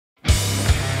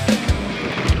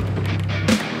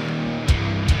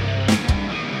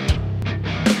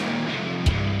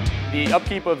The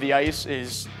upkeep of the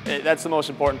ice that's the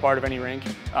most important part of any rink.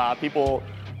 People,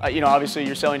 obviously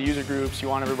you're selling to user groups, you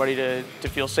want everybody to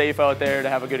feel safe out there, to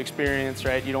have a good experience,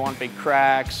 right? You don't want big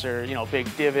cracks or,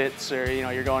 big divots or,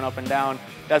 you're going up and down.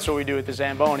 That's what we do with the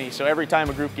Zamboni. So every time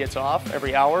a group gets off,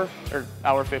 every hour or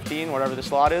hour 15, whatever the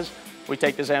slot is, we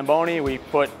take the Zamboni, we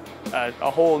put a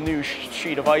whole new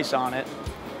sheet of ice on it,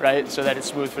 right? So that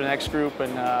it's smooth for the next group,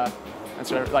 and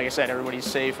so, like I said, everybody's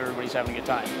safe, everybody's having a good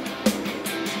time.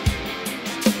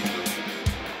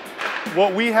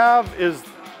 What we have is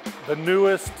the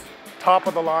newest, top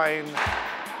of the line,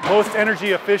 most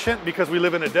energy efficient because we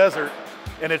live in a desert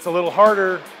and it's a little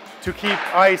harder to keep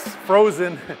ice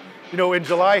frozen. In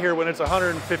July here when it's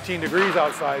 115 degrees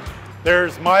outside,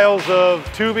 there's miles of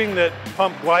tubing that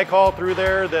pump glycol through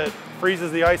there that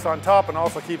freezes the ice on top and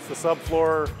also keeps the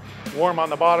subfloor warm on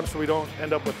the bottom so we don't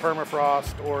end up with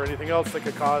permafrost or anything else that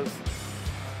could cause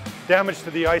damage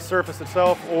to the ice surface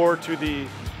itself or to the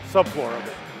subfloor of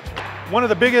it. One of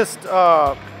the biggest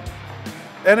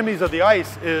enemies of the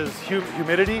ice is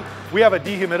humidity. We have a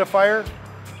dehumidifier.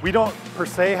 We don't per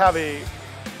se have an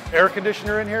air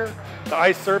conditioner in here. The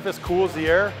ice surface cools the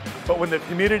air, but when the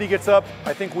humidity gets up,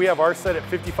 I think we have ours set at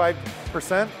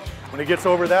 55%. When it gets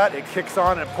over that, it kicks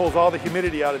on and it pulls all the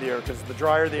humidity out of the air because the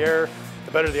drier the air,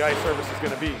 the better the ice surface is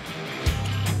going to be.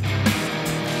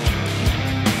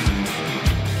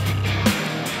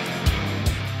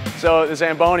 So the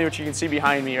Zamboni, which you can see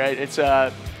behind me, right? It's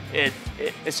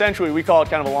essentially, we call it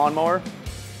kind of a lawnmower,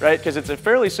 right? Because it's a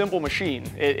fairly simple machine.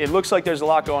 It looks like there's a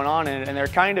lot going on, and there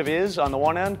kind of is on the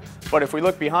one end, but if we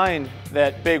look behind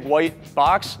that big white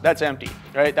box, that's empty,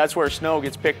 right? That's where snow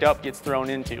gets picked up, gets thrown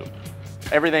into.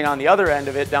 Everything on the other end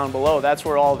of it, down below, that's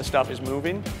where all the stuff is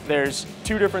moving. There's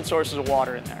two different sources of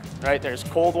water in there, right? There's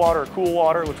cold water or cool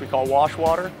water, which we call wash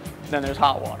water, and then there's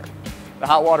hot water. The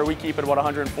hot water we keep at about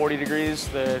 140 degrees,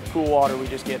 the cool water we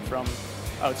just get from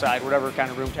outside, whatever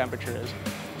kind of room temperature is.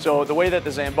 So the way that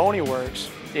the Zamboni works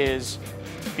is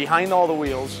behind all the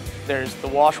wheels, there's the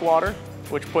wash water,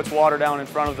 which puts water down in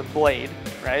front of the blade,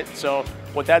 right? So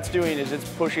what that's doing is it's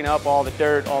pushing up all the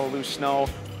dirt, all the loose snow,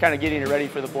 kind of getting it ready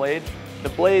for the blade. The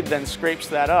blade then scrapes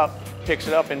that up, picks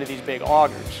it up into these big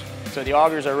augers. So the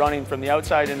augers are running from the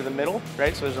outside into the middle,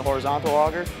 right? So there's a horizontal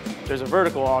auger, there's a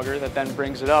vertical auger that then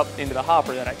brings it up into the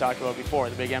hopper that I talked about before,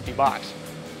 the big empty box.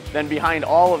 Then behind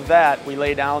all of that, we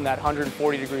lay down that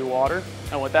 140-degree water,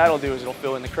 and what that'll do is it'll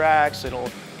fill in the cracks, it'll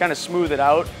kind of smooth it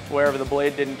out wherever the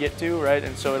blade didn't get to, right?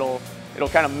 And so it'll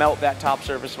kind of melt that top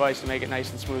surface of ice to make it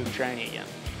nice and smooth and shiny again.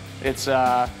 It's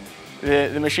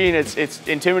the machine, it's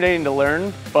intimidating to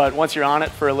learn, but once you're on it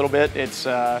for a little bit, it's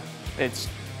not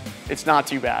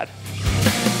too bad.